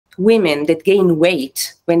women that gain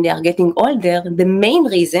weight when they are getting older, the main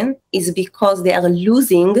reason is because they are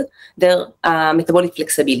losing their metabolic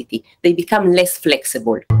flexibility. They become less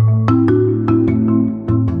flexible.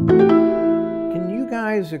 Can you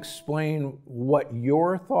guys explain what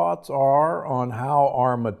your thoughts are on how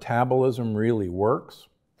our metabolism really works?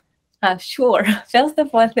 Sure. First of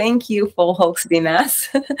all, thank you for hosting us.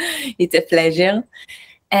 It's a pleasure.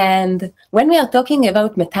 And when we are talking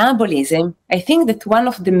about metabolism, I think that one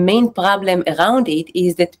of the main problems around it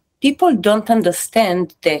is that people don't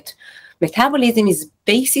understand that metabolism is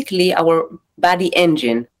basically our body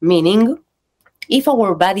engine, meaning if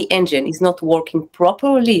our body engine is not working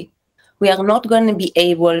properly, we are not going to be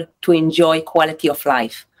able to enjoy quality of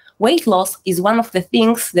life. Weight loss is one of the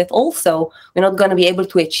things that also we're not going to be able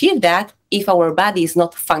to achieve that if our body is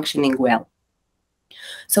not functioning well.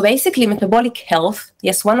 So basically, metabolic health,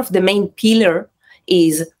 yes, one of the main pillars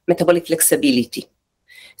is metabolic flexibility.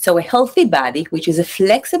 So a healthy body, which is a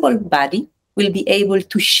flexible body, will be able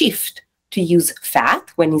to shift to use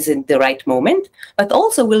fat when it's in the right moment, but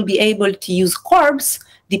also will be able to use carbs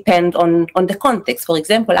depend on the context. For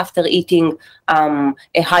example, after eating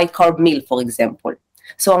a high carb meal, for example.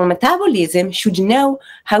 So our metabolism should know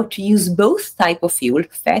how to use both type of fuel,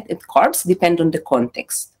 fat and carbs, depend on the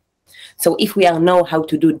context. So if we know how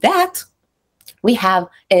to do that, we have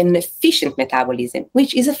an efficient metabolism,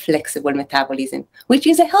 which is a flexible metabolism, which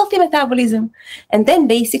is a healthy metabolism. And then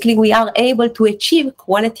basically we are able to achieve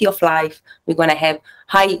quality of life. We're going to have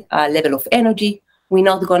high level of energy. We're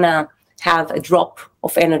not going to have a drop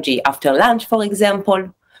of energy after lunch, for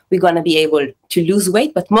example. We're going to be able to lose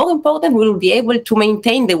weight, but more important, we'll be able to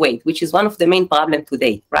maintain the weight, which is one of the main problems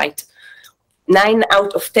today, right? 9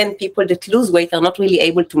 out of 10 people that lose weight are not really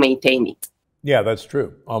able to maintain it. Yeah, that's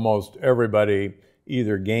true. Almost everybody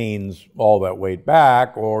either gains all that weight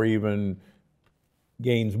back or even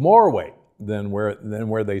gains more weight than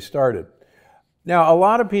where they started. Now, a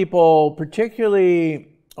lot of people,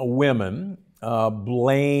 particularly women,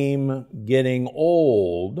 blame getting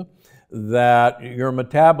old that your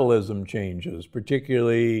metabolism changes,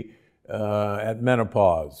 particularly at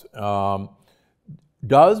menopause.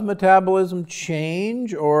 Does metabolism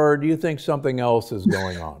change, or do you think something else is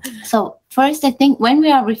going on? So first, I think when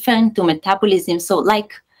we are referring to metabolism, so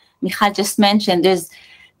like Michal just mentioned, there's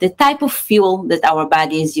the type of fuel that our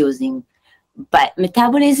body is using. But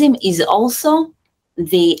metabolism is also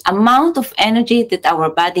the amount of energy that our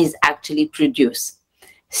bodies actually produce.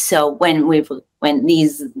 So when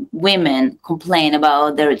these women complain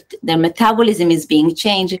about their metabolism is being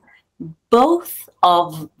changed, both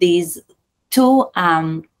of these two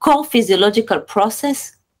core physiological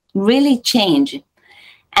process really change.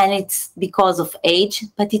 And it's because of age,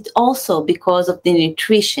 but it's also because of the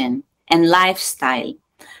nutrition and lifestyle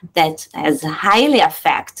that has highly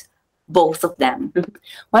affect both of them.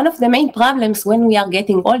 One of the main problems when we are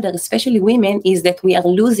getting older, especially women, is that we are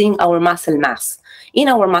losing our muscle mass. In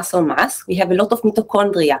our muscle mass, we have a lot of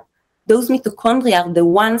mitochondria. Those mitochondria are the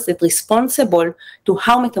ones that are responsible to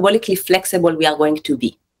how metabolically flexible we are going to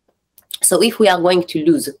be. So if we are going to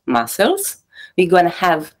lose muscles, we're going to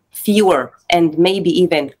have fewer and maybe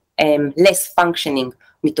even less functioning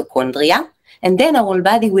mitochondria. And then our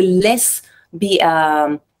body will less be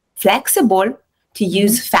flexible to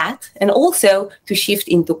use fat and also to shift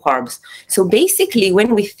into carbs. So basically,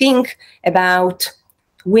 when we think about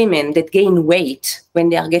women that gain weight when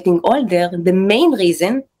they are getting older, the main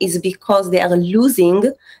reason is because they are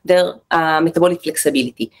losing their metabolic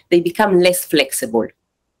flexibility. They become less flexible.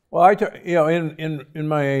 Well, in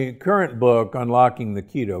my current book, Unlocking the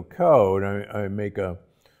Keto Code, I make a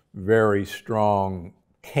very strong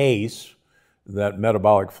case that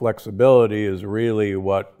metabolic flexibility is really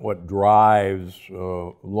what drives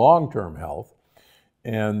long-term health.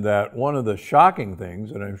 And that one of the shocking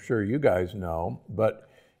things, and I'm sure you guys know, but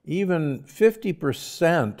even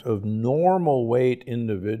 50% of normal weight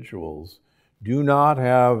individuals do not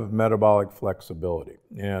have metabolic flexibility.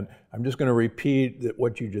 And I'm just going to repeat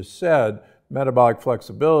what you just said. Metabolic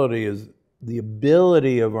flexibility is the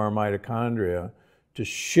ability of our mitochondria to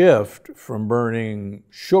shift from burning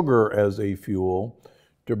sugar as a fuel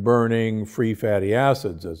to burning free fatty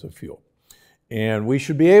acids as a fuel. And we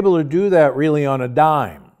should be able to do that really on a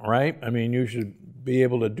dime, right? I mean, you should be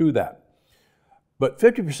able to do that. But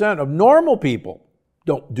 50% of normal people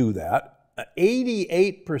don't do that.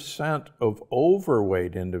 88% of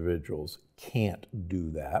overweight individuals can't do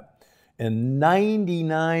that. And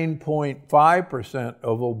 99.5%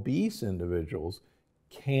 of obese individuals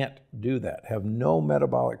can't do that, have no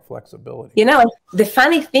metabolic flexibility. You know, the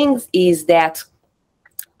funny thing is that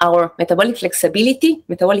our metabolic flexibility,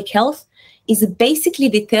 metabolic health, is basically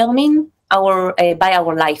determined by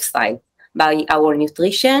our lifestyle, by our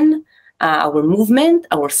nutrition, our movement,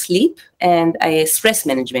 our sleep, and stress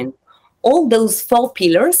management. All those 4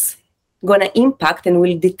 pillars going to impact and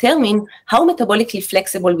will determine how metabolically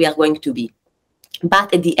flexible we are going to be.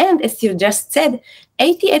 But at the end, as you just said,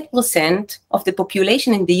 88% of the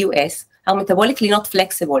population in the US are metabolically not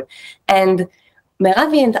flexible. And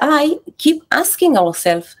Merav and I keep asking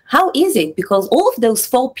ourselves, how is it? Because all of those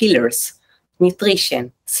 4 pillars,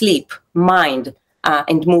 nutrition, sleep, mind,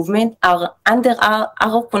 and movement, are under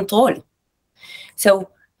our control. So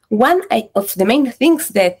one of the main things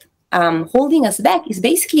that holding us back is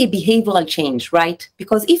basically a behavioral change, right?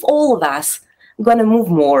 Because if all of us are going to move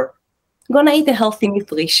more, going to eat a healthy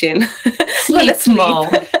nutrition, Sleep more,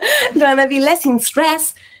 going to be less in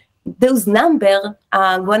stress, those numbers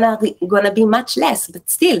are gonna be much less, but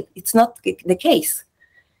still, it's not the case.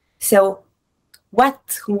 So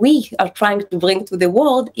what we are trying to bring to the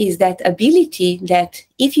world is that ability that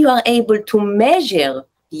if you are able to measure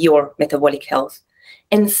your metabolic health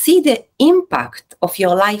and see the impact of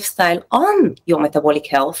your lifestyle on your metabolic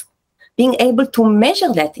health, being able to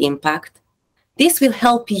measure that impact, this will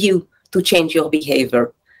help you to change your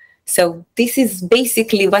behavior. So this is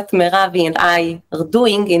basically what Merav and I are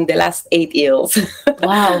doing in the last 8 years.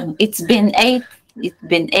 Wow, it's been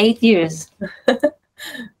 8 years.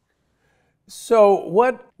 So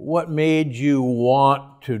what made you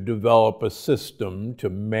want to develop a system to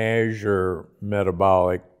measure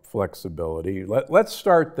metabolic flexibility? Let's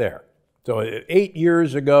start there. So 8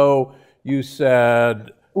 years ago, you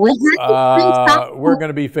said, we're going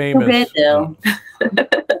to be famous.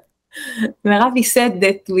 Merav said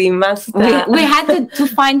that we must... we had to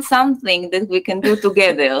find something that we can do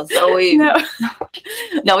together. So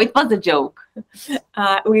no, it was a joke.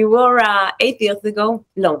 We were 8 years ago,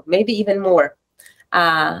 no, maybe even more.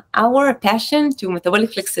 Our passion to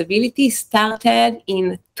metabolic flexibility started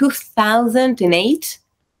in 2008.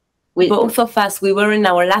 Both of us, we were in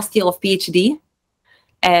our last year of PhD,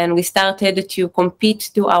 and we started to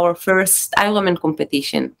compete to our first Ironman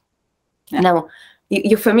competition. Yeah. Now,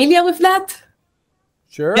 you're familiar with that?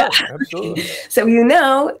 Sure, yeah. Absolutely. So you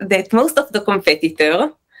know that most of the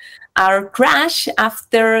competitors are crash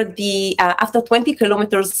after 20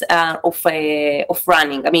 kilometers of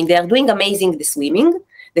running. I mean, they are doing amazing the swimming,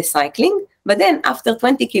 the cycling, but then after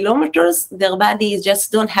 20 kilometers, their bodies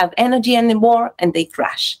just don't have energy anymore and they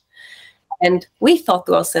crash. And we thought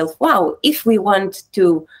to ourselves, wow, if we want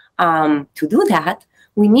to do that,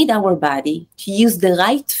 we need our body to use the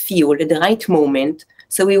right fuel at the right moment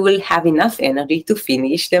so we will have enough energy to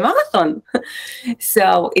finish the marathon.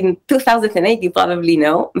 So in 2008, you probably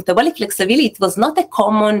know, metabolic flexibility was not a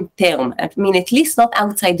common term. I mean, at least not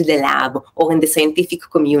outside the lab or in the scientific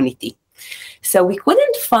community. So we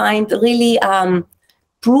couldn't find really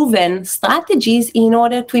proven strategies in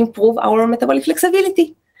order to improve our metabolic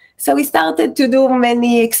flexibility. So we started to do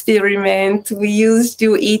many experiments. We used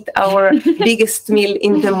to eat our biggest meal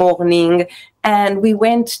in the morning, and we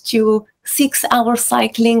went to 6-hour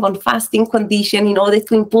cycling on fasting condition in order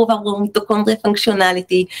to improve our mitochondrial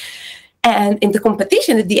functionality. And in the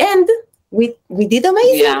competition at the end, we did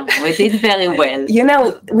amazing. Yeah, we did very well. You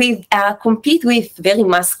know, we compete with very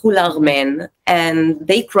muscular men, and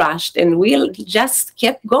they crashed, and we just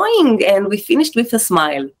kept going, and we finished with a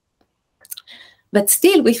smile. But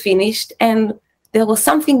still we finished, and there was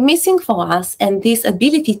something missing for us, and this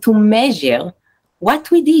ability to measure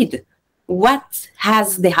what we did, what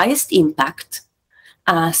has the highest impact.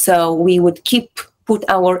 So we would put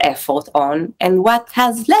our effort on, and what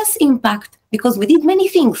has less impact, because we did many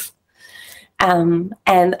things.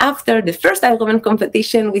 And after the first Ironman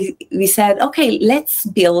competition, we said, okay, let's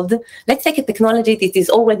take a technology that is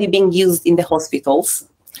already being used in the hospitals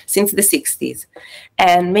since the 60s,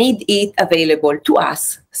 and made it available to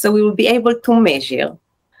us, so we will be able to measure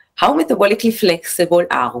how metabolically flexible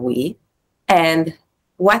are we, and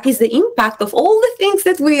what is the impact of all the things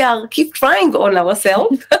that we keep trying on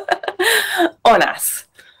ourselves on us.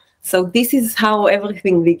 So this is how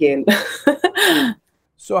everything began.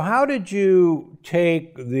 So how did you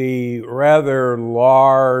take the rather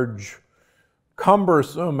large,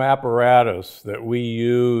 cumbersome apparatus that we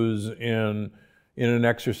use in an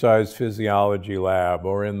exercise physiology lab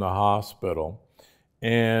or in the hospital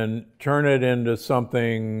and turn it into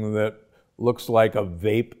something that looks like a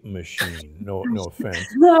vape machine? No offense.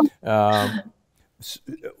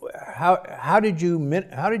 How did you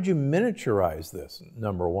miniaturize this?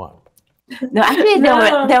 Number one. No, actually,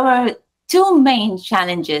 there were two main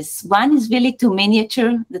challenges. One is really to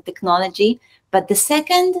miniature the technology, but the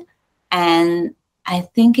second, and I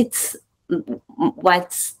think it's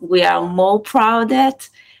what we are more proud at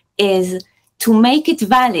is to make it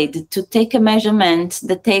valid, to take a measurement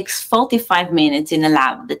that takes 45 minutes in a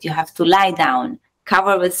lab, that you have to lie down,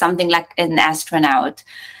 cover with something like an astronaut,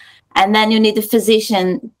 and then you need a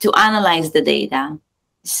physician to analyze the data.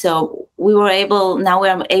 So now we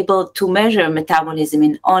are able to measure metabolism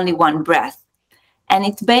in only one breath. And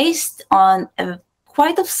it's based on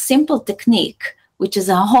quite a simple technique, which is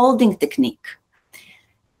a holding technique.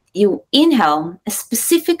 You inhale a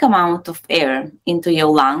specific amount of air into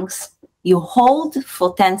your lungs, you hold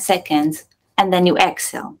for 10 seconds, and then you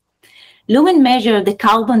exhale. Lumen measures the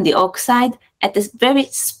carbon dioxide at a very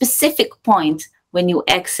specific point when you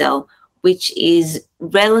exhale, which is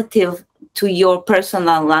relative to your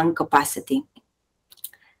personal lung capacity.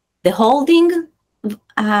 The holding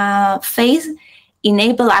phase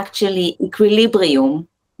enable actually equilibrium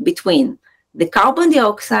between the carbon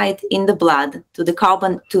dioxide in the blood to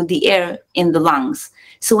the air in the lungs.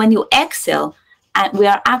 So when you exhale, we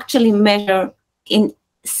are actually measuring in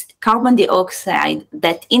carbon dioxide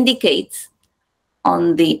that indicates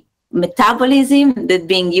on the metabolism that's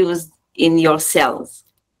being used in your cells.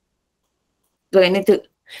 Do I need to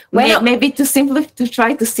maybe to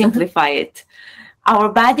try to simplify it? Our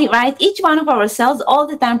body, right? Each one of our cells all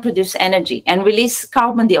the time produce energy and release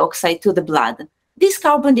carbon dioxide to the blood. This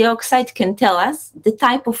carbon dioxide can tell us the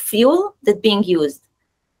type of fuel that's being used.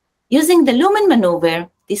 Using the Lumen maneuver,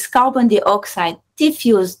 this carbon dioxide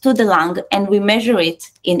diffuses to the lung and we measure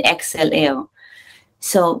it in exhale air.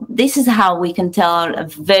 So this is how we can tell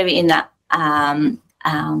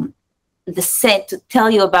the set to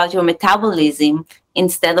tell you about your metabolism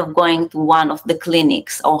instead of going to one of the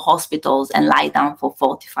clinics or hospitals and lie down for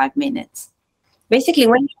 45 minutes. Basically,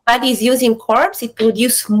 when your body is using carbs, it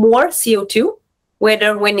produces more CO2,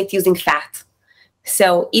 whether when it's using fat.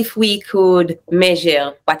 So if we could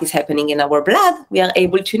measure what is happening in our blood, we are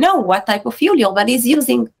able to know what type of fuel your body is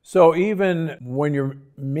using. So even when you're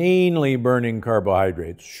mainly burning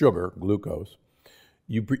carbohydrates, sugar, glucose,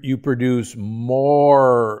 you produce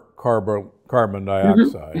more carbon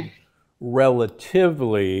dioxide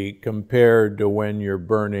relatively compared to when you're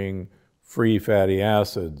burning free fatty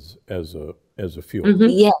acids as a fuel.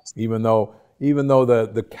 Yes. Even though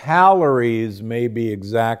the calories may be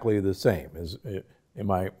exactly the same.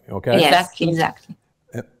 Am I okay? Yes, exactly.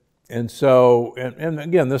 And so, and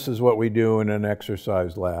again, this is what we do in an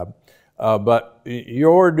exercise lab. But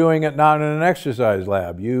you're doing it not in an exercise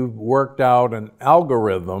lab. You've worked out an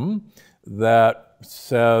algorithm that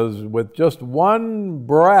says with just one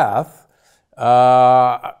breath,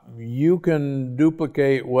 you can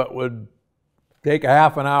duplicate what would take a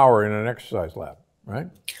half an hour in an exercise lab, right?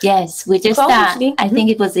 Yes, we just, I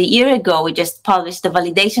think it was a year ago, we just published a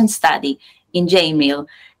validation study in JMIL.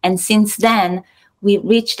 And since then, we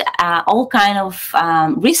reached all kind of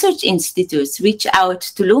research institutes, reach out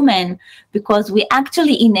to Lumen, because we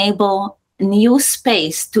actually enable new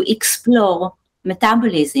space to explore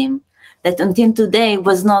metabolism that until today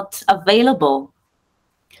was not available.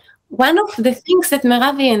 One of the things that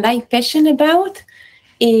Merav and I are passionate about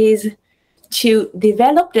is to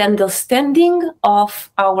develop the understanding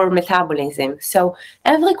of our metabolism. So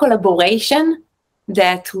every collaboration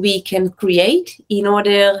that we can create in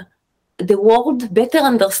order the world better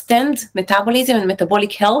understand metabolism and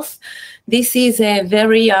metabolic health, this is a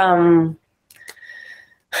very,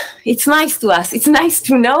 it's nice to us. It's nice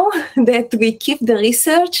to know that we keep the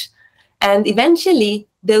research and eventually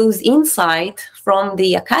those insights from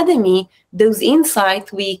the academy, those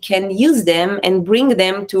insights, we can use them and bring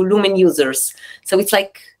them to Lumen users. So it's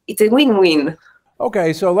like, it's a win-win.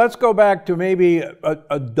 Okay, so let's go back to maybe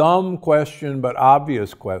a dumb question, but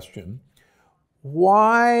obvious question.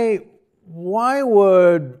 Why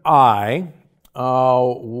would I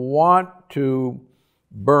want to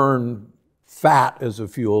burn fat as a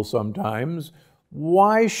fuel sometimes?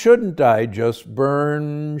 Why shouldn't I just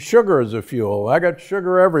burn sugar as a fuel? I got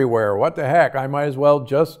sugar everywhere. What the heck? I might as well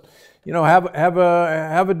just, have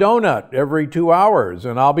a donut every 2 hours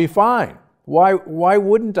and I'll be fine. Why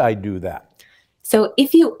wouldn't I do that? So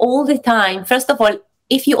if you all the time, first of all,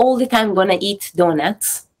 if you all the time gonna eat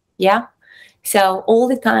donuts, yeah? So all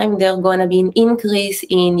the time there's gonna be an increase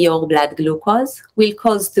in your blood glucose, will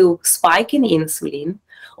cause to spike in insulin.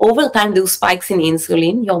 Over time, those spikes in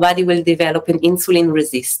insulin, your body will develop an insulin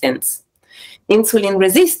resistance. Insulin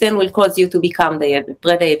resistance will cause you to become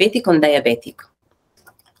pre-diabetic or diabetic.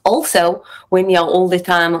 Also, when you're all the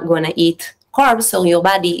time gonna eat carbs, so your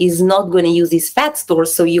body is not gonna use these fat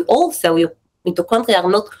stores, so your mitochondria are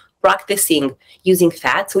not practicing using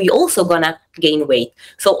fat, so you're also gonna gain weight.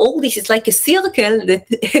 So all this is like a circle that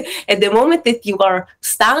at the moment that you are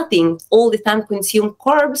starting all the time consume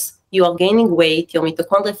carbs, you are gaining weight, your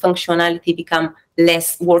mitochondrial functionality become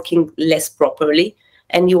working less properly,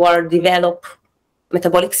 and you are develop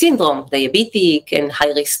metabolic syndrome, diabetic, and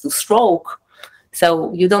high risk to stroke.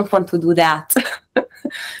 So you don't want to do that.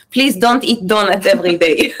 Please don't eat donuts every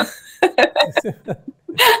day.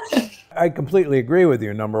 I completely agree with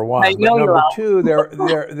you. Number one, I know but number you two,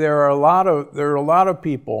 there are a lot of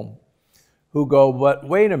people who go, but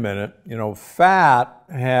wait a minute, you know, fat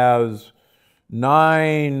has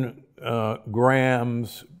 9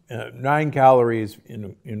 grams, 9 calories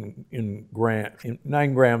in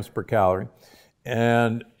 9 grams per calorie,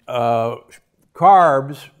 and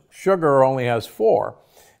carbs, sugar only has 4,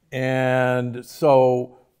 and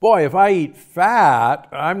so boy, if I eat fat,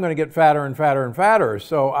 I'm going to get fatter and fatter and fatter.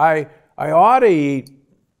 So I ought to eat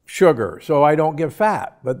sugar so I don't get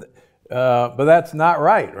fat, but that's not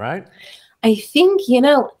right, right? I think, you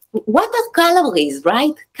know, what are calories,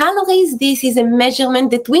 right? Calories, this is a measurement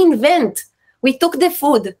that we invent. We took the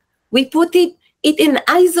food, we put it in an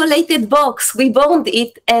isolated box, we burned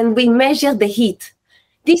it, and we measure the heat.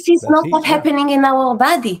 This is not what's happening in our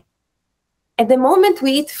body. At the moment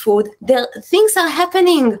we eat food, things are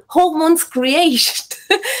happening, hormones create.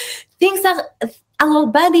 Our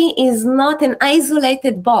body is not an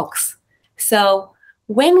isolated box. So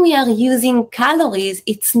when we are using calories,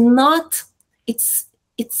 it's not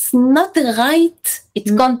the right.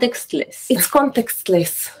 It's contextless. It's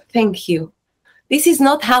contextless. Thank you. This is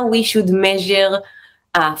not how we should measure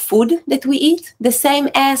food that we eat. The same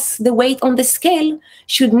as the weight on the scale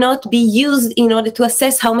should not be used in order to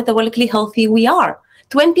assess how metabolically healthy we are.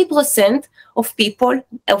 20% of people,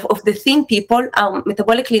 of the thin people, are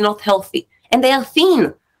metabolically not healthy, and they are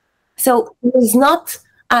thin. So there is not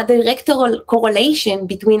a direct correlation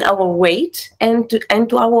between our weight and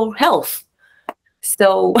to our health.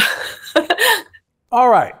 So all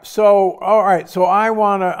right. So I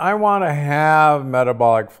wanna have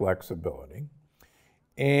metabolic flexibility.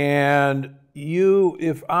 And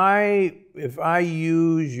if I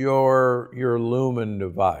use your Lumen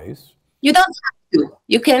device, you don't have to.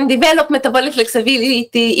 You can develop metabolic flexibility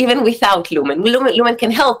even without Lumen. Lumen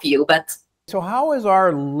can help you, but so how is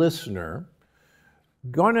our listener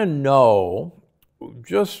gonna know,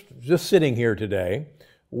 just sitting here today,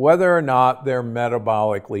 whether or not they're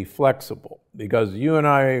metabolically flexible? Because you and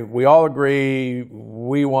I, we all agree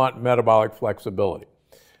we want metabolic flexibility.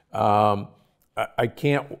 I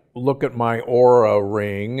can't look at my Aura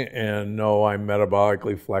ring and know I'm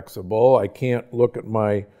metabolically flexible. I can't look at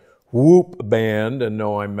my Whoop band and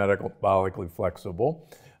know I'm metabolically flexible.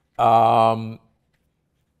 I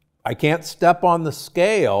can't step on the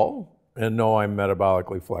scale and know I'm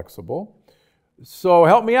metabolically flexible. So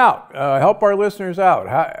help me out. Help our listeners out.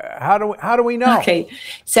 How do we know? Okay,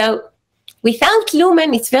 so without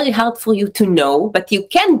Lumen, it's very hard for you to know, but you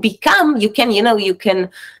can, because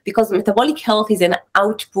metabolic health is an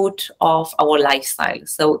output of our lifestyle.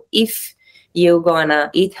 So if you're gonna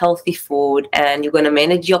eat healthy food and you're gonna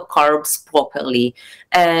manage your carbs properly,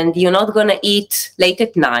 and you're not gonna eat late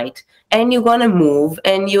at night, and you're gonna move,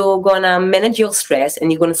 and you're gonna manage your stress,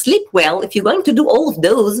 and you're gonna sleep well, if you're going to do all of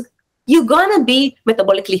those, you're gonna be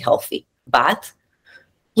metabolically healthy. But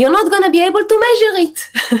you're not going to be able to measure it.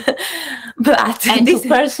 And to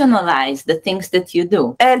personalize the things that you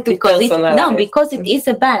do. And to because it is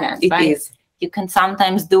a balance, it right? Is. You can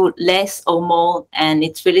sometimes do less or more, and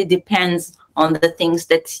it really depends on the things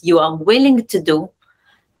that you are willing to do.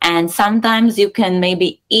 And sometimes you can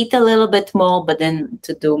maybe eat a little bit more, but then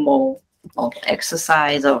to do more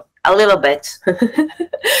exercise or a little bit.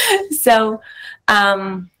 So,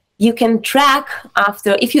 you can track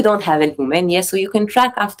after, if you don't have a Lumen, so you can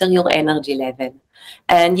track after your energy level,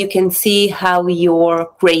 and you can see how your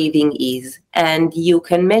craving is, and you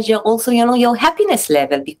can measure also, your happiness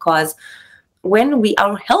level, because when we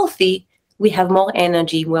are healthy, we have more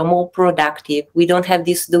energy, we're more productive, we don't have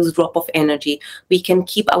those drop of energy, we can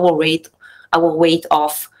keep our weight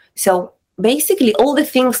off. So basically all the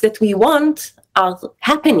things that we want are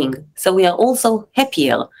happening, so we are also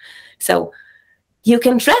happier. So you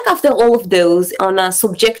can track after all of those on a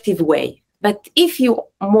subjective way. But if you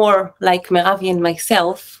more like Merav and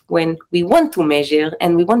myself, when we want to measure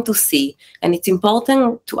and we want to see, and it's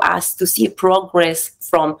important to us to see progress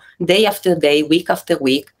from day after day, week after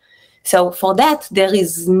week. So for that, there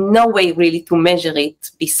is no way really to measure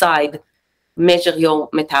it beside measure your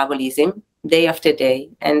metabolism day after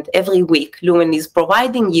day. And every week, Lumen is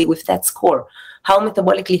providing you with that score, how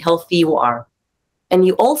metabolically healthy you are. And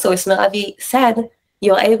you also, as Merav said,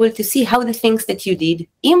 you're able to see how the things that you did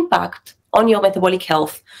impact on your metabolic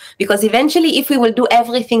health. Because eventually, if we will do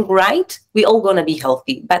everything right, we're all going to be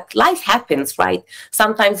healthy. But life happens, right?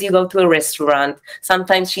 Sometimes you go to a restaurant.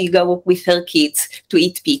 Sometimes she go with her kids to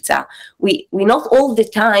eat pizza. We're not all the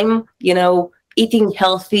time, eating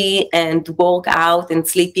healthy and work out and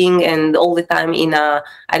sleeping and all the time in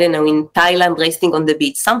in Thailand, resting on the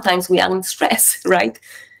beach. Sometimes we are in stress, right?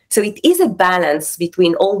 So it is a balance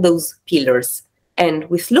between all those pillars. And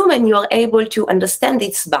with Lumen, you are able to understand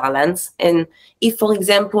its balance. And if, for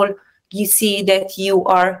example, you see that you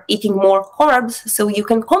are eating more carbs, so you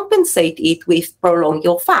can compensate it with prolong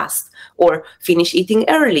your fast or finish eating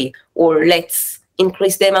early, or let's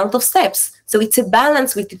increase the amount of steps. So it's a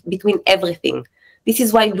balance between everything. This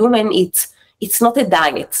is why Lumen, it's not a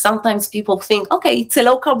diet. Sometimes people think, okay, it's a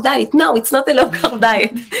low-carb diet. No, it's not a low-carb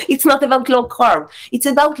diet. It's not about low-carb. It's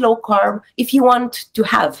about low-carb if you want to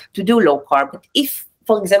do low-carb. But if,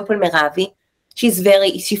 for example, Meravi,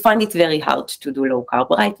 she finds it very hard to do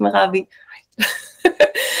low-carb, right, Meravi?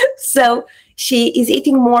 So she is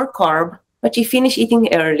eating more carb, but she finished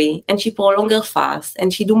eating early, and she prolong her fast,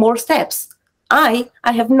 and she do more steps. I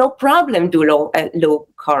have no problem do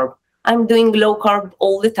low-carb. I'm doing low-carb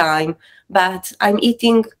all the time. But I'm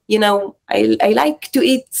eating, I like to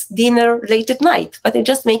eat dinner late at night, but I'm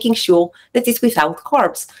just making sure that it's without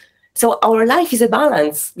carbs. So our life is a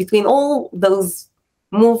balance between all those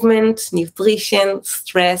movement, nutrition,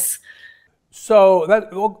 stress. So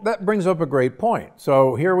that brings up a great point.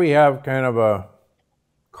 So here we have kind of a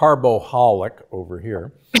carboholic over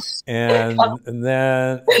here, and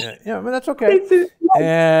then but that's okay.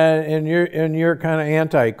 And you're kind of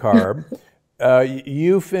anti-carb.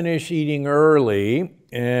 You finish eating early,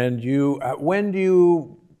 and when do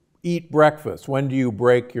you eat breakfast? When do you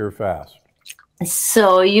break your fast?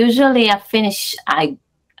 So usually I finish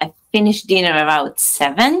dinner around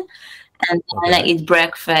 7, and then I eat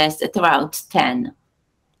breakfast at around 10.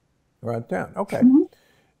 Around 10, okay. Mm-hmm.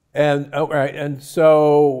 And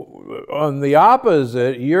so on the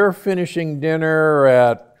opposite, you're finishing dinner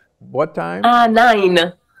at what time?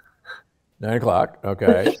 9. 9 o'clock,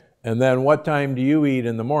 okay. And then what time do you eat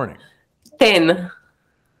in the morning? 10.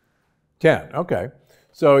 10, okay.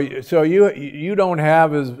 So you don't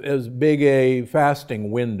have as big a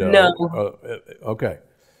fasting window. No. Okay.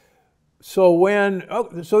 So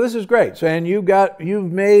so this is great. So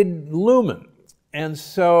you've made Lumen. And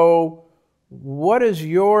so what is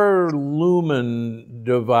your Lumen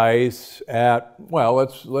device at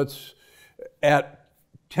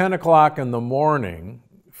 10 o'clock in the morning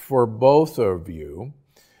for both of you?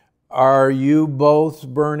 Are you both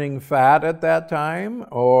burning fat at that time,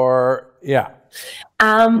 or yeah?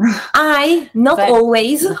 Not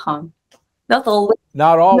always. Not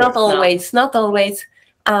always.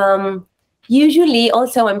 Usually,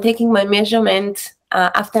 also, I'm taking my measurement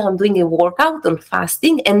after I'm doing a workout on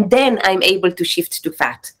fasting, and then I'm able to shift to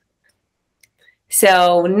fat.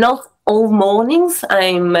 So not all mornings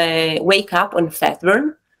I'm wake up on fat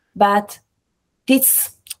burn, but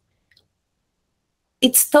it's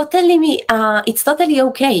totally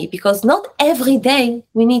okay, because not every day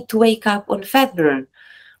we need to wake up on fat burn,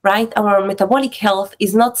 right? Our metabolic health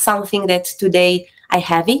is not something that today I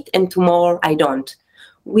have it and tomorrow I don't.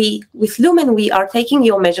 With Lumen, we are taking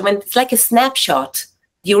your measurement. It's like a snapshot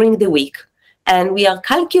during the week, and we are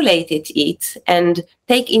calculated it and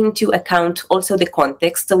take into account also the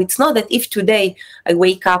context. So it's not that if today I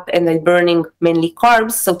wake up and I'm burning mainly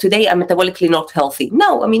carbs, so today I'm metabolically not healthy.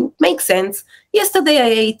 No, it makes sense. Yesterday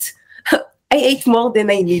I ate more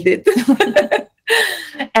than I needed.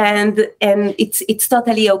 and it's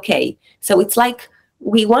totally okay. So it's like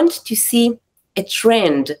we want to see a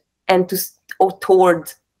trend and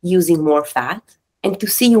toward using more fat, and to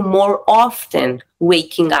see you more often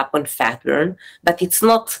waking up on fat burn. But it's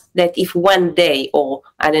not that if one day, or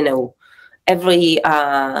I don't know, every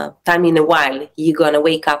time in a while you're gonna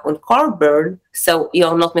wake up on carb burn, so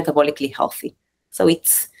you're not metabolically healthy. So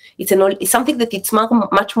it's something that it's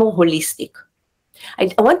much more holistic.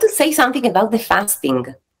 I want to say something about the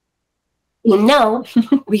fasting.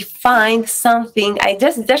 We find something,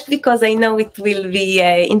 just because I know it will be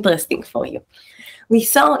interesting for you. We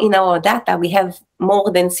saw in our data, we have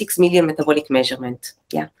more than 6 million metabolic measurement.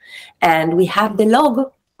 Yeah. And we have the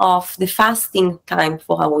log of the fasting time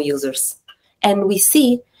for our users. And we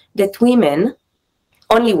see that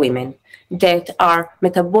only women that are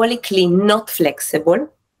metabolically not flexible,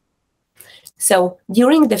 so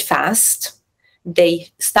during the fast, they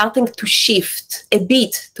starting to shift a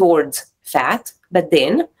bit towards fat, but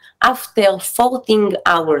then after 14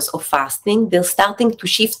 hours of fasting, they're starting to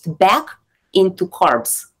shift back into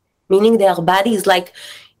carbs, meaning their body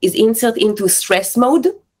is inserted into stress mode,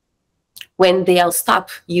 when they are stop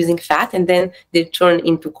using fat, and then they turn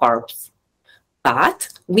into carbs. But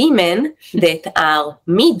women that are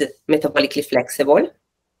mid-metabolically flexible,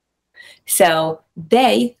 so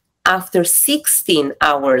they, after 16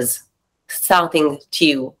 hours, starting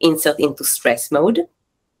to insert into stress mode.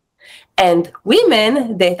 And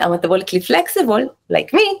women that are metabolically flexible,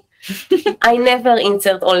 like me, I never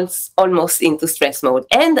insert almost into stress mode.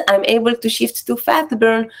 And I'm able to shift to fat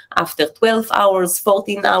burn after 12 hours,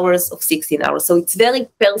 14 hours, or 16 hours. So it's very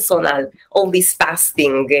personal, all this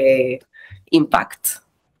fasting impact.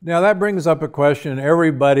 Now that brings up a question.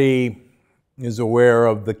 Everybody is aware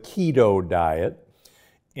of the keto diet.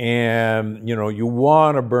 And, you know, you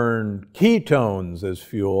want to burn ketones as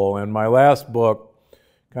fuel. And my last book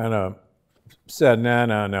kind of said,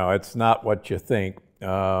 no, it's not what you think.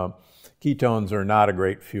 Ketones are not a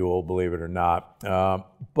great fuel, believe it or not.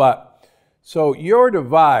 But so your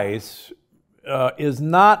device is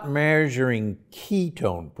not measuring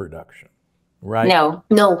ketone production, right?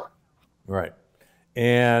 No. Right.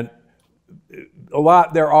 And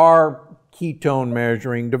there are ketone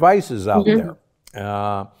measuring devices out there.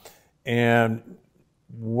 And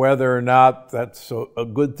whether or not that's a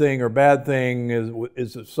good thing or bad thing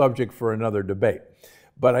is a subject for another debate.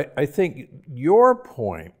 But I think your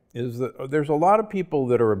point is that there's a lot of people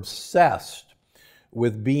that are obsessed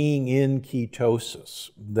with being in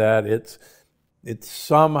ketosis, that it's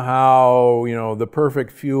somehow, you know, the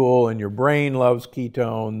perfect fuel, and your brain loves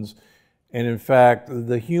ketones. And in fact,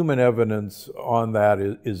 the human evidence on that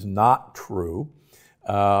is not true.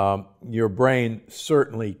 Your brain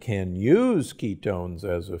certainly can use ketones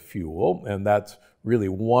as a fuel, and that's really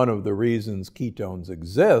one of the reasons ketones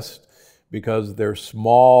exist, because they're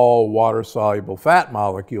small water-soluble fat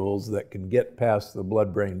molecules that can get past the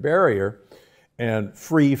blood-brain barrier, and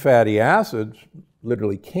free fatty acids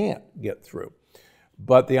literally can't get through.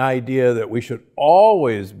 But the idea that we should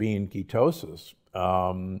always be in ketosis,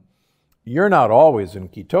 you're not always in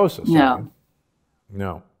ketosis. No.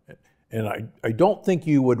 No. And I don't think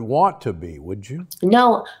you would want to be, would you?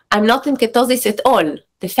 No, I'm not in ketosis at all.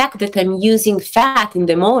 The fact that I'm using fat in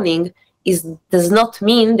the morning does not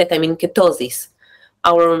mean that I'm in ketosis.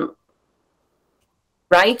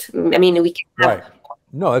 Right? I mean, we can have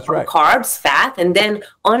No, that's right. carbs, fat, and then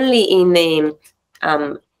only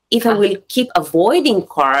if I will keep avoiding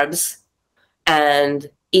carbs and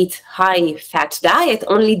eat high fat diet,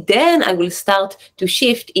 only then I will start to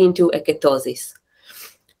shift into a ketosis.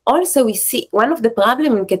 Also, we see one of the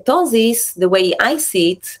problems in ketosis, the way I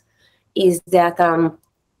see it, is that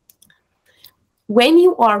when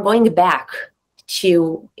you are going back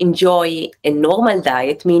to enjoy a normal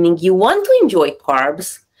diet, meaning you want to enjoy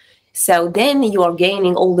carbs, so then you are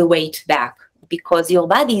gaining all the weight back because your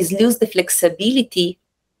body is losing the flexibility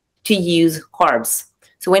to use carbs.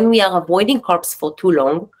 So when we are avoiding carbs for too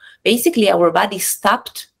long, basically our body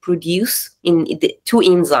stopped produce in the two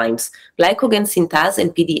enzymes, glycogen synthase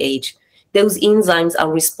and PDH. Those enzymes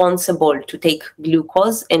are responsible to take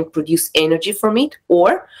glucose and produce energy from it,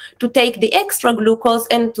 or to take the extra glucose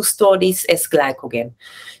and to store this as glycogen.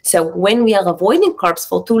 So when we are avoiding carbs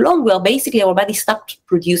for too long, well, basically our body stopped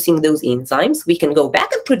producing those enzymes. We can go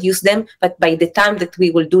back and produce them, but by the time that we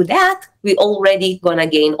will do that, we already gonna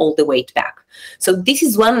gain all the weight back. So this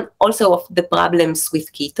is one also of the problems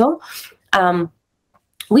with keto.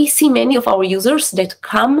 We see many of our users that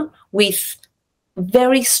come with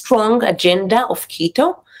very strong agenda of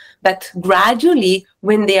keto, but gradually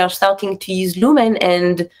when they are starting to use Lumen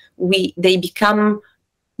and they become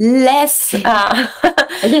less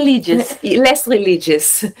religious,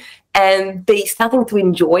 and they starting to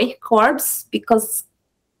enjoy carbs, because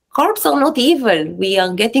carbs are not evil. We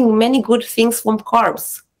are getting many good things from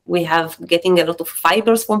carbs. We have getting a lot of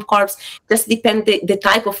fibers from carbs. Just depend the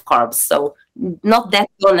type of carbs. So not that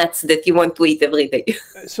donuts that you want to eat every day.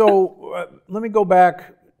 So let me go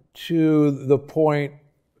back to the point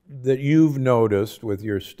that you've noticed with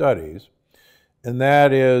your studies, and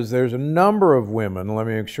that is there's a number of women, let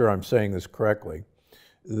me make sure I'm saying this correctly,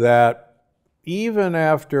 that even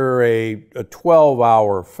after a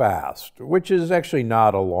 12-hour fast, which is actually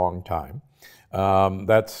not a long time,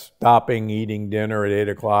 that's stopping eating dinner at 8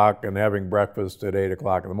 o'clock and having breakfast at 8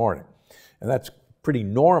 o'clock in the morning. And that's pretty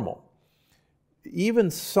normal. Even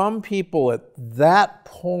some people at that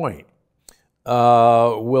point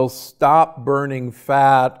will stop burning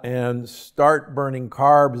fat and start burning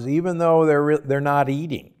carbs, even though they're not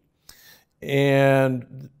eating.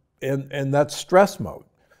 And that's stress mode.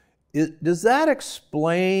 Does that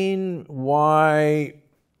explain why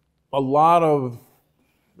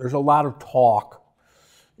there's a lot of talk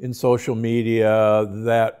in social media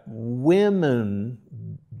that women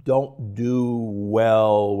don't do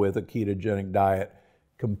well with a ketogenic diet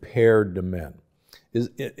compared to men.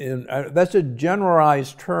 That's a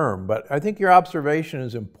generalized term, but I think your observation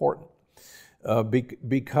is important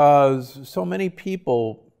because so many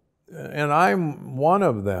people, and I'm one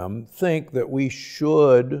of them, think that we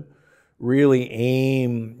should really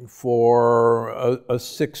aim for a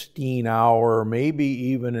 16-hour, maybe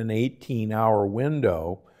even an 18-hour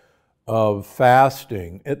window of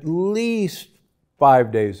fasting, at least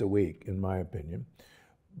 5 days a week, in my opinion.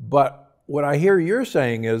 But what I hear you're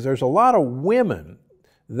saying is there's a lot of women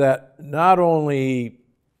that not only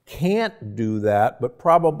can't do that, but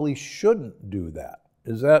probably shouldn't do that.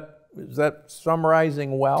 Is that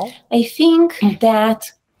summarizing well? I think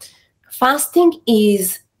that fasting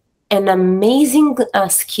is an amazing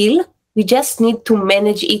skill. We just need to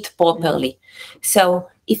manage it properly. So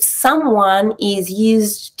if someone is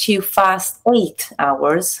used to fast 8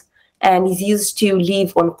 hours and is used to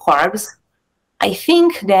live on carbs, I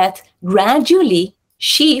think that gradually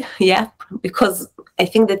because I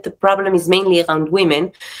think that the problem is mainly around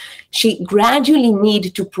women, she gradually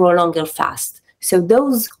need to prolong her fast. So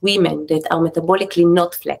those women that are metabolically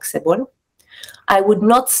not flexible, I would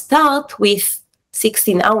not start with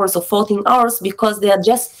 16 hours or 14 hours because their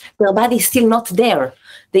body is still not there.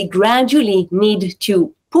 They gradually need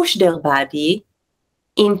to push their body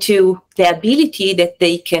into the ability that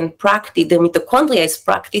they can practice, the mitochondria is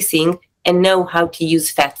practicing and know how to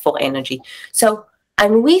use fat for energy. So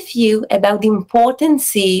I'm with you about the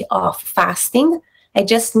importance of fasting. I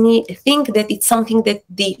just think that it's something that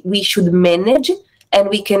we should manage, and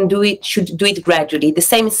we can should do it gradually. The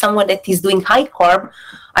same as someone that is doing high carb,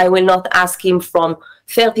 I will not ask him from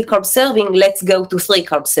 30 carb serving, let's go to 3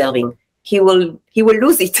 carb serving. He will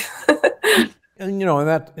lose it. And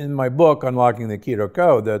that in my book, Unlocking the Keto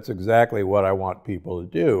Code, that's exactly what I want people to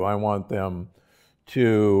do. I want them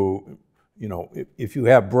to, if you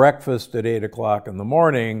have breakfast at 8 o'clock in the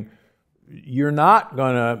morning, you're not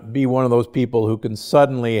going to be one of those people who can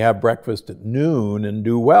suddenly have breakfast at noon and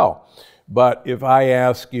do well. But if I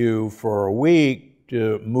ask you for a week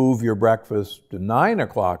to move your breakfast to 9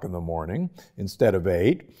 o'clock in the morning instead of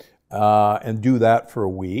 8, and do that for a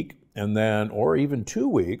week, and then, or even 2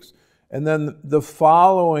 weeks, and then the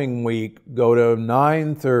following week go to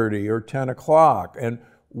 9:30 or 10 o'clock and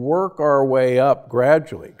work our way up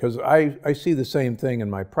gradually. Because I see the same thing in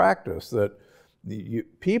my practice, that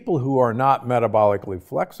people who are not metabolically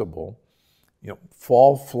flexible,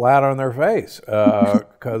 fall flat on their face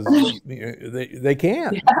because they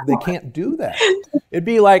can't do that. It'd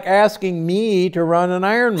be like asking me to run an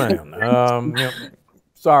Ironman.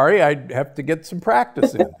 Sorry, I'd have to get some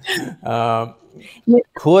practice in.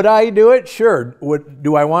 Could I do it? Sure.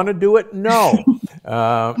 Do I want to do it? No,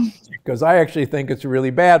 because I actually think it's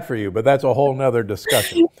really bad for you, but that's a whole nother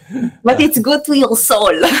discussion. But it's good to your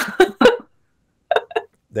soul.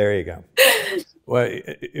 There you go. Well,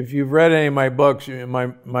 if you've read any of my books,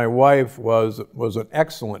 my wife was an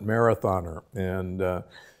excellent marathoner, and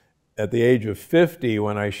at the age of 50,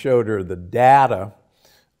 when I showed her the data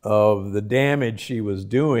of the damage she was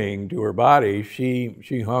doing to her body,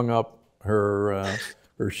 she hung up her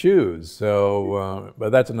shoes. So,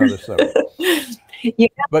 but that's another subject. Yeah.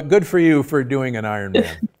 But good for you for doing an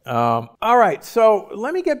Ironman. All right, so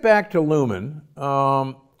let me get back to Lumen.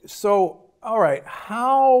 All right,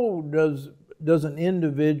 how does an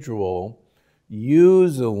individual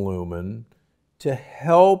use a Lumen to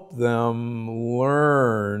help them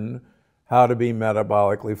learn how to be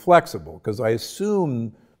metabolically flexible? Because I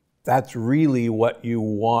assume that's really what you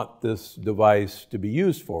want this device to be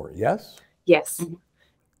used for, yes? Yes.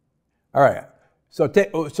 All right,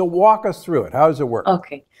 so walk us through it. How does it work?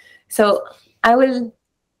 Okay, so I will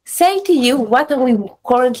say to you what are we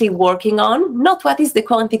currently working on, not what is the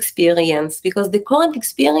current experience, because the current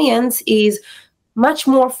experience is much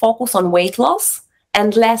more focused on weight loss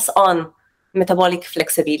and less on metabolic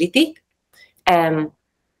flexibility.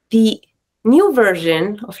 The new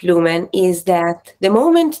version of Lumen is that the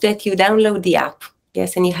moment that you download the app,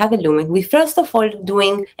 yes, and you have a Lumen, we first of all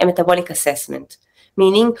doing a metabolic assessment,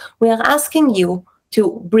 meaning we are asking you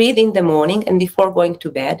to breathe in the morning and before going to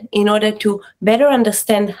bed in order to better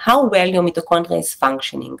understand how well your mitochondria is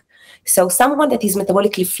functioning. So someone that is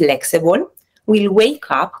metabolically flexible will wake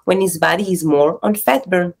up when his body is more on fat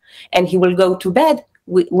burn, and he will go to bed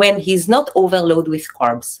when he's not overloaded with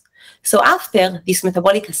carbs. So after this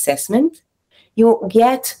metabolic assessment, you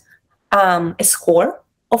get a score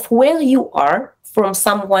of where you are from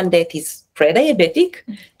someone that is pre-diabetic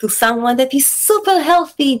to someone that is super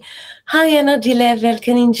healthy, high energy level,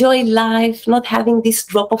 can enjoy life, not having this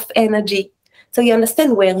drop of energy. So you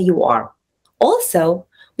understand where you are. Also,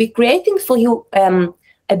 we're creating for you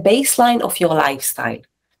a baseline of your lifestyle,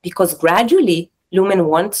 because gradually Lumen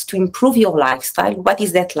wants to improve your lifestyle. What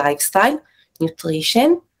is that lifestyle?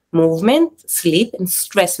 Nutrition, movement, sleep, and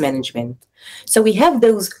stress management. So we have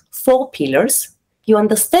those 4 pillars. You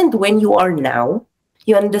understand when you are now.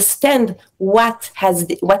 You understand what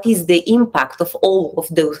is the impact of all of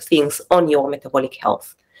those things on your metabolic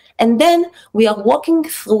health. And then we are walking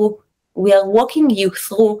you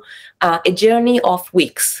through a journey of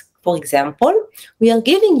weeks. For example, we are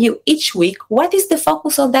giving you each week what is the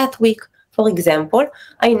focus of that week. For example,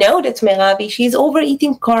 I know that Meravi, she's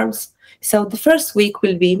overeating carbs. So the first week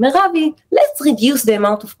will be, Meravi, let's reduce the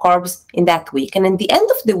amount of carbs in that week. And at the end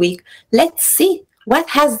of the week, let's see what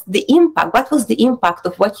was the impact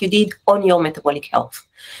of what you did on your metabolic health.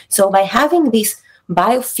 So by having this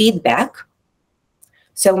biofeedback,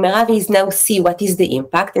 so Meravi is now see what is the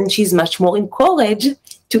impact, and she's much more encouraged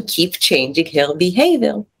to keep changing her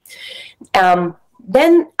behavior.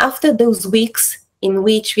 Then after those weeks in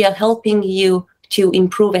which we are helping you to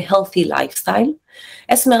improve a healthy lifestyle,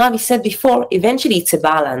 as Meravi said before, eventually it's a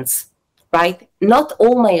balance, right? Not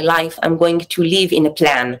all my life I'm going to live in a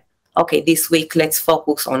plan. Okay, this week let's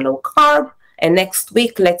focus on low carb, and next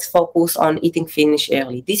week let's focus on eating finish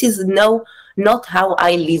early. This is not how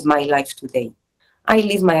I live my life today. I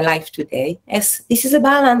live my life today as this is a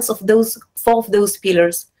balance of those 4 of those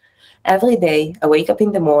pillars. Every day I wake up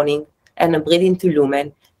in the morning and I breathe into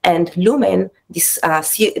Lumen. And Lumen, this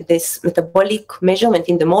metabolic measurement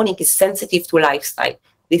in the morning is sensitive to lifestyle.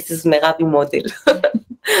 This is Merav model.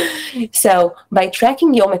 So by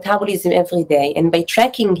tracking your metabolism every day and by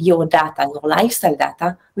tracking your data, your lifestyle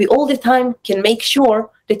data, we all the time can make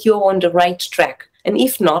sure that you're on the right track. And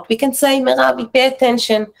if not, we can say, Merav, pay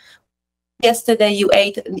attention. Yesterday you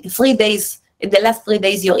ate 3 days, in the last 3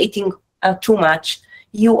 days you're eating too much.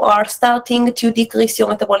 You are starting to decrease your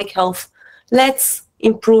metabolic health. Let's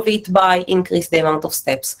improve it by increase the amount of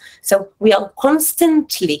steps. So we are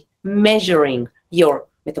constantly measuring your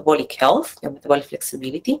metabolic health, your metabolic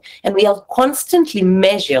flexibility, and we are constantly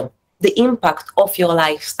measure the impact of your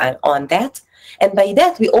lifestyle on that. And by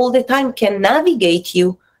that, we all the time can navigate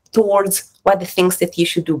you towards what the things that you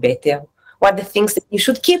should do better, what the things that you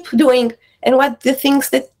should keep doing, and what the things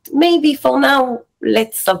that maybe for now,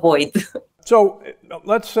 let's avoid. So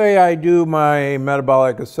let's say I do my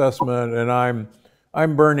metabolic assessment and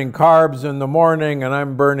I'm burning carbs in the morning and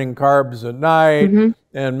I'm burning carbs at night,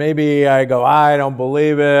 and maybe I go, I don't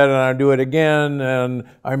believe it, and I do it again, and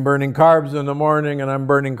I'm burning carbs in the morning and I'm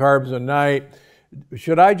burning carbs at night.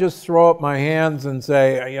 Should I just throw up my hands and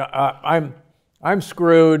say, I'm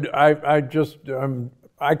screwed,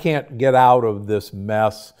 I can't get out of this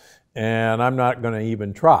mess, and I'm not going to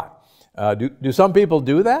even try? Do some people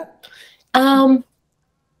do that? No.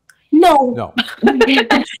 No.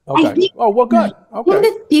 Okay. Oh, well, good. Okay. I think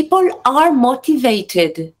that people are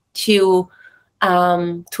motivated to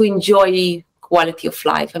enjoy quality of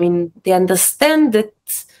life. I mean, they understand that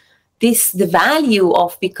the value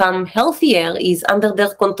of become healthier is under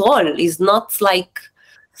their control. Is not like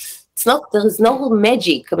there is no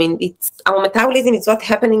magic. I mean, it's our metabolism. It's what's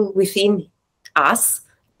happening within us,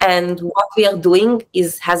 and what we are doing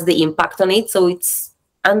has the impact on it. So it's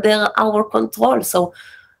under our control. So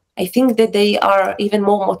I think that they are even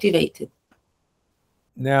more motivated.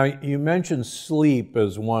 Now, you mentioned sleep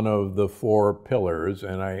as one of the 4 pillars,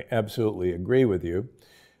 and I absolutely agree with you.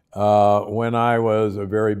 When I was a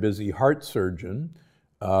very busy heart surgeon,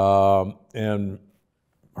 and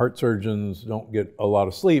heart surgeons don't get a lot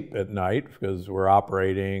of sleep at night because we're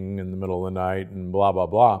operating in the middle of the night and blah, blah,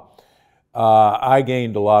 blah. I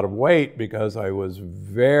gained a lot of weight because I was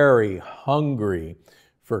very hungry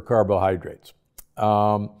for carbohydrates.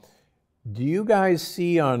 Do you guys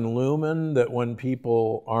see on Lumen that when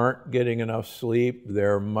people aren't getting enough sleep,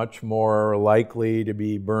 they're much more likely to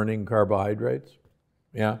be burning carbohydrates?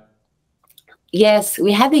 Yeah? Yes,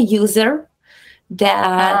 we had a user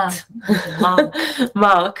that,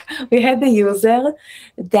 Mark, we had a user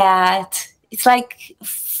that it's like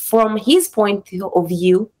from his point of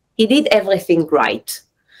view, he did everything right.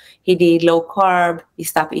 He did low carb, he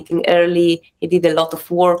stopped eating early, he did a lot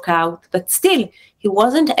of workout, but still he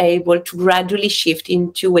wasn't able to gradually shift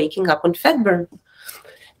into waking up on fat burn.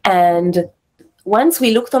 And once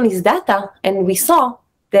we looked on his data and we saw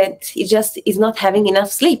that he just is not having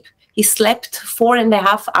enough sleep. He slept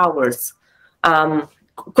 4.5 hours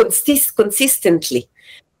consistently.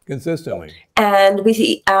 And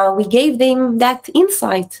we gave them that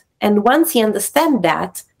insight. And once he understand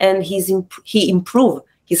that and he improved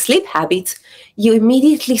his sleep habits, you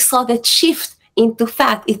immediately saw that shift into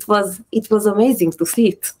fat. It was amazing to see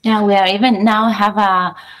it. Yeah, we are even now have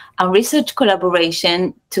a research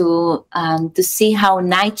collaboration to see how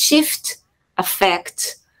night shift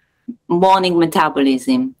affect morning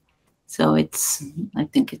metabolism. So I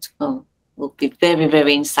think it will be very,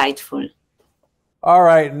 very insightful. All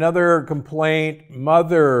right, another complaint: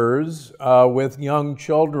 mothers with young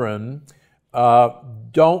children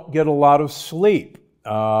don't get a lot of sleep.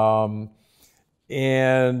 And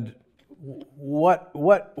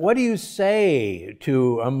what do you say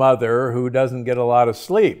to a mother who doesn't get a lot of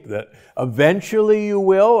sleep? That eventually you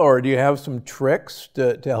will, or do you have some tricks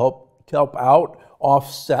to help out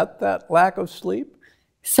offset that lack of sleep?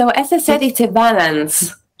 So as I said, it's a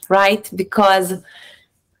balance, right? Because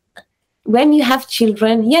when you have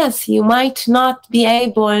children, yes, you might not be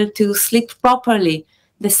able to sleep properly.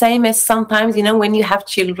 The same as sometimes, when you have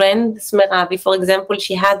children, Merav, for example,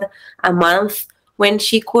 she had a month when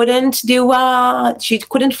she couldn't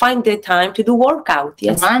find the time to do workout.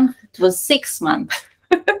 Yes. A month? It was 6 months.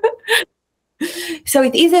 So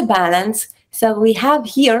it is a balance. So we have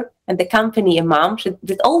here at the company a mom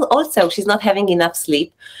that also she's not having enough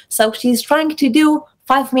sleep. So she's trying to do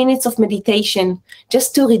 5 minutes of meditation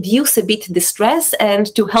just to reduce a bit the stress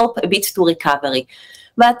and to help a bit to recovery.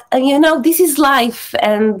 But, this is life,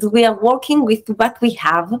 and we are working with what we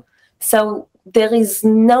have. So there is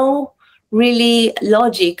no really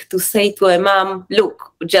logic to say to a mom,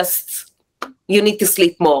 look, you need to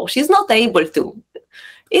sleep more. She's not able to.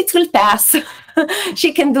 It will pass.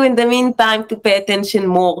 She can do in the meantime to pay attention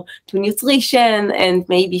more to nutrition and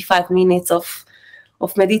maybe 5 minutes of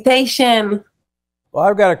meditation. Well,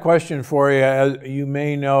 I've got a question for you. As you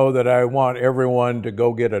may know that I want everyone to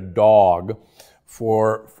go get a dog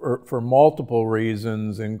for multiple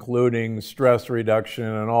reasons, including stress reduction,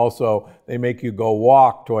 and also they make you go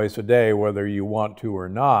walk twice a day, whether you want to or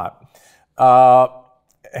not.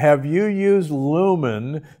 Have you used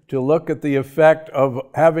Lumen to look at the effect of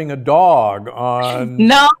having a dog on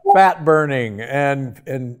fat burning?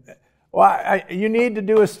 And well, you need to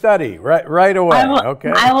do a study right away.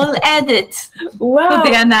 Okay, I will add it to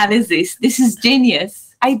the analysis. This is genius.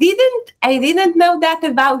 I didn't know that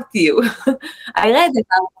about you. I read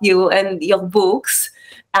about you and your books,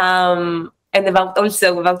 and about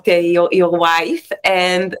your wife,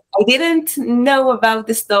 and I didn't know about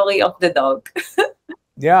the story of the dog.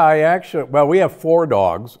 Yeah, we have 4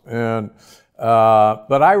 dogs, and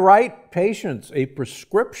but I write patients a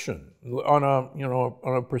prescription on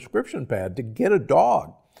a prescription pad to get a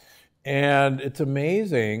dog, and it's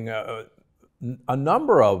amazing. A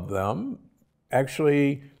number of them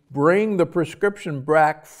actually bring the prescription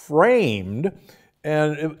back framed,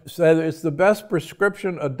 and it said it's the best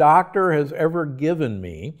prescription a doctor has ever given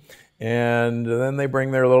me. And then they bring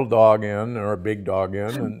their little dog in, or a big dog in,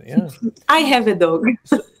 and yeah. I have a dog.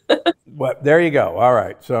 Well, there you go. All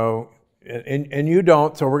right. So, and you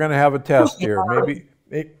don't. So we're going to have a test here.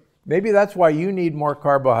 Maybe that's why you need more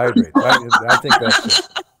carbohydrates. I think that's it.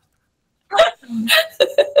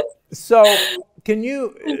 So,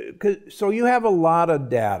 so you have a lot of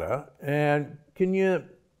data, and can you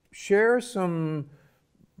share some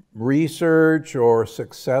research or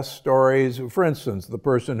success stories? For instance, the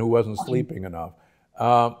person who wasn't sleeping enough.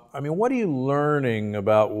 What are you learning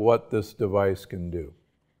about what this device can do?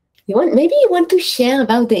 Maybe you want to share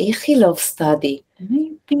about the Ichilov study.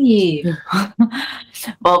 Maybe.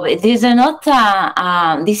 Well, these are not.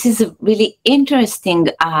 This is a really interesting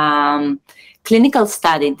clinical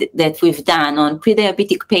study that we've done on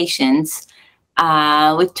pre-diabetic patients.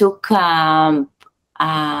 We took.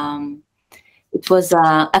 It was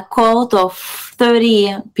a cohort of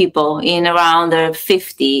 30 people in around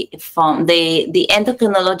 50 from the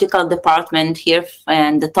endocrinological department here,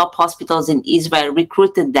 and the top hospitals in Israel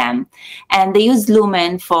recruited them, and they used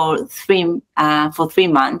Lumen for 3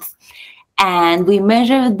 months, and we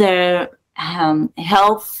measured their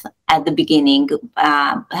health at the beginning,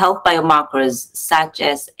 health biomarkers such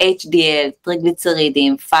as HDL,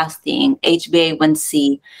 triglyceridine, fasting,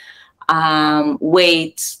 HbA1c.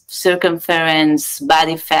 Weight, circumference,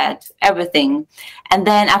 body fat, everything. And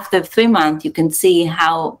then after 3 months, you can see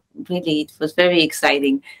how really it was very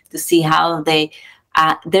exciting to see how they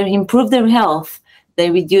improved their health.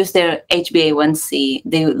 They reduced their HbA1c,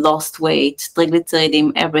 they lost weight,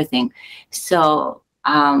 triglyceridine, everything. So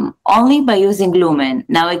only by using Lumen.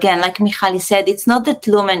 Now, again, like Michal said, it's not that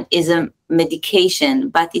Lumen is a medication,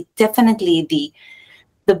 but it definitely the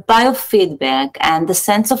biofeedback and the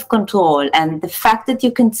sense of control and the fact that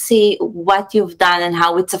you can see what you've done and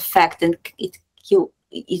how it's affected, it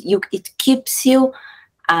keeps you,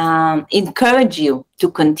 encourage you to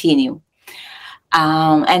continue.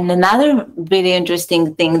 And another really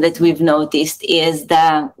interesting thing that we've noticed is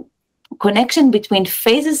the connection between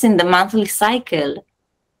phases in the monthly cycle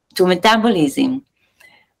to metabolism.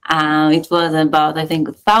 It was about, I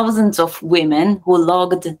think, thousands of women who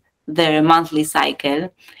logged their monthly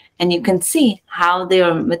cycle. And you can see how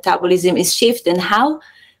their metabolism is shifted and how,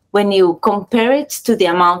 when you compare it to the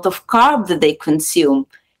amount of carb that they consume,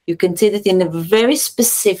 you can see that in a very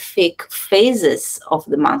specific phases of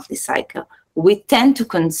the monthly cycle, we tend to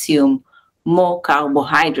consume more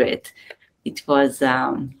carbohydrate. It was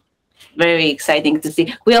very exciting to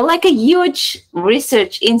see. We are like a huge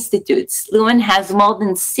research institute. Lumen has more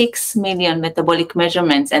than 6 million metabolic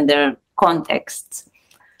measurements and their contexts.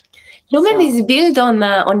 Lumen is built on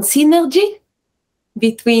synergy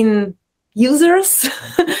between users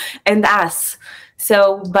and us.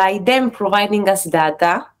 So by them providing us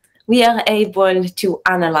data, we are able to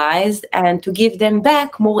analyze and to give them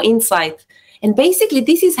back more insight. And basically,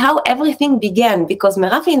 this is how everything began, because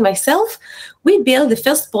Merav and myself, we built the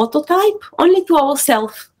first prototype only to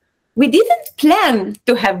ourselves. We didn't plan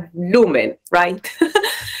to have Lumen, right?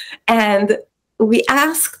 And we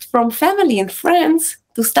asked from family and friends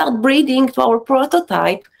to start breeding to our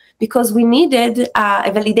prototype, because we needed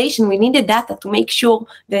a validation, we needed data to make sure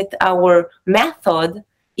that our method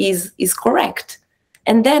is correct.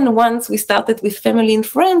 And then once we started with family and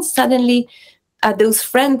friends, suddenly those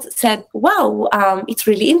friends said, wow, it's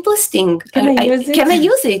really interesting. Can I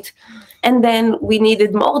use it? And then we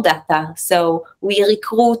needed more data. So we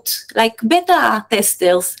recruit like beta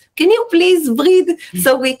testers. Can you please breed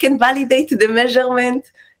so we can validate the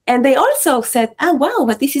measurement? And they also said, oh, wow,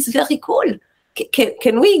 but this is very cool.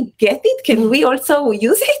 Can we get it? Can we also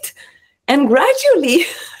use it? And gradually,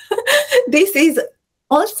 this is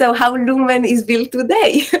also how Lumen is built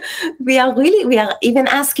today. We are even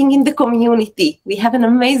asking in the community. We have an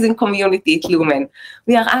amazing community at Lumen.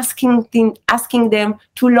 We are asking them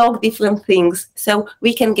to log different things so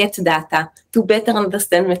we can get data to better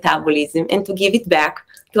understand metabolism and to give it back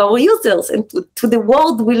to our users, and to the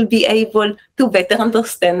world will be able to better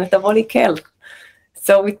understand metabolic health.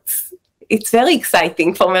 So it's very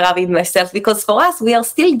exciting for Merav and myself, because for us, we are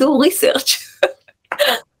still doing research.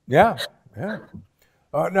 Yeah.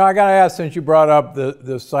 Now I got to ask, since you brought up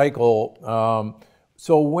the cycle,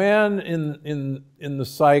 so when in the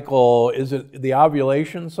cycle, is it the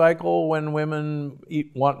ovulation cycle when women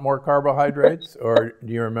want more carbohydrates, or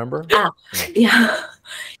do you remember? Yeah.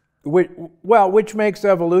 Which makes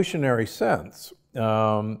evolutionary sense,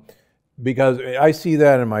 because I see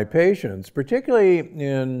that in my patients, particularly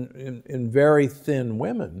in very thin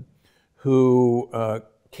women who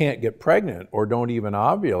can't get pregnant or don't even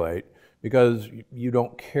ovulate, because you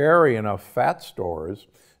don't carry enough fat stores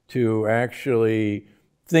to actually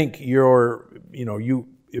think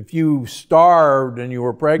if you starved and you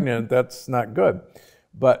were pregnant, that's not good.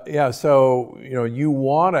 But yeah, so you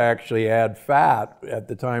want to actually add fat at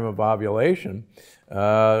the time of ovulation,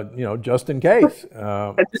 just in case.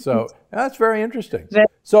 So that's very interesting.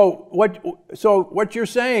 So what you're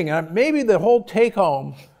saying, maybe the whole take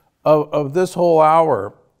home of this whole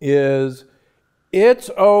hour is, it's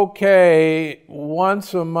okay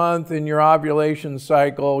once a month in your ovulation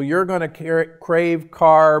cycle, you're going to crave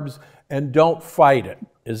carbs, and don't fight it.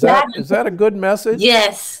 Is that a good message?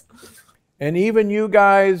 Yes. And even you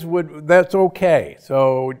guys that's okay.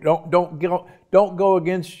 So don't go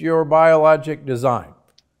against your biologic design.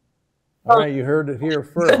 All right, you heard it here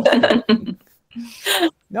first.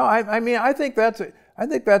 No, I mean, I think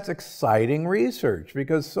that's exciting research,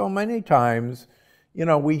 because so many times,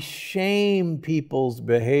 we shame people's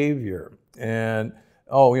behavior, and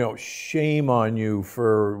shame on you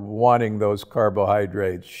for wanting those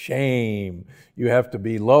carbohydrates. Shame, you have to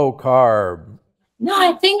be low carb. No,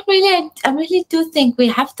 I really do think we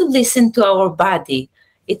have to listen to our body.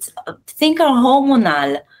 Think our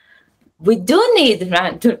hormonal. We do need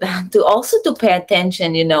to also to pay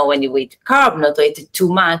attention, when you eat carb, not to eat it too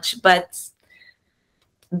much, but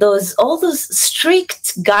all those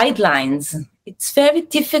strict guidelines, it's very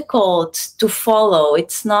difficult to follow.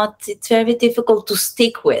 It's very difficult to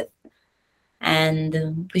stick with.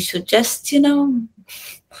 And we should just,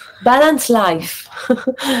 balance life.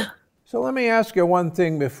 So let me ask you one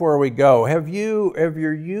thing before we go. Have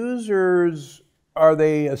your users, are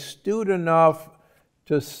they astute enough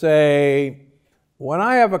to say, when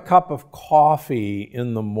I have a cup of coffee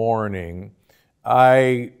in the morning,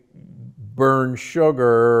 I burn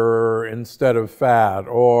sugar instead of fat,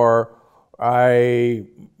 or I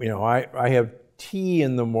have tea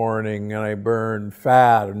in the morning and I burn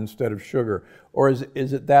fat instead of sugar? Or is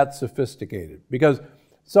it that sophisticated? Because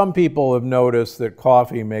Some people have noticed that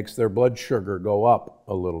coffee makes their blood sugar go up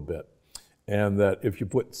a little bit, and that if you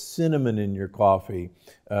put cinnamon in your coffee,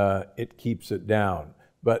 it keeps it down.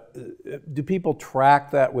 But do people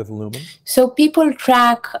track that with Lumen? So people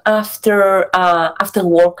track after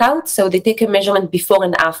workout. So they take a measurement before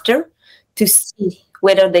and after to see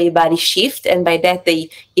whether their body shift, and by that they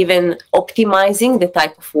even optimizing the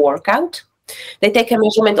type of workout. They take a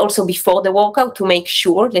measurement also before the workout to make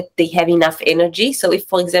sure that they have enough energy. So if,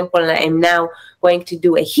 for example, I am now going to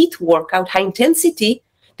do a HIIT workout, high intensity,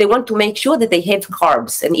 they want to make sure that they have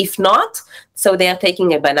carbs. And if not, so they are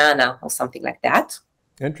taking a banana or something like that.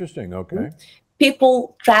 Interesting, okay.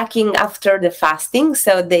 People tracking after the fasting,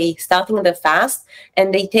 so they starting the fast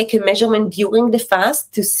and they take a measurement during the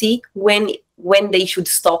fast to see when they should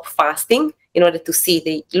stop fasting in order to see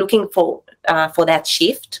they looking for that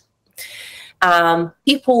shift.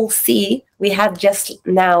 People see, we had just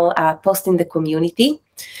now a post in the community.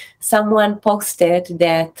 Someone posted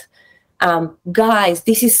that, guys,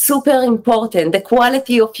 this is super important, the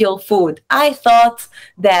quality of your food. I thought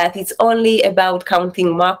that it's only about counting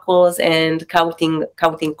macros and counting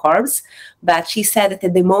carbs, but she said that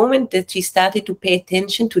at the moment that she started to pay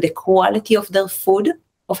attention to the quality of their food,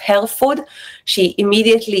 of her food, she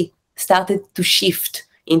immediately started to shift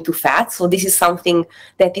into fat. So this is something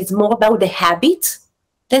that is more about the habit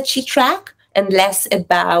that she track and less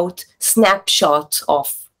about snapshot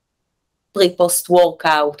of pre-post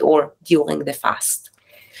workout or during the fast.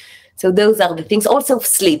 So those are the things. Also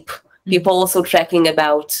sleep. People also tracking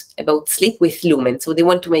about sleep with Lumen. So they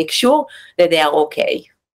want to make sure that they are okay.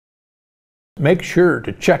 Make sure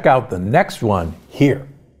to check out the next one here.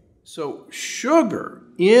 So sugar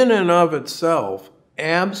in and of itself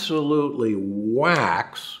absolutely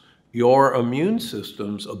whacks your immune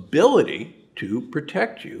system's ability to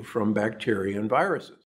protect you from bacteria and viruses.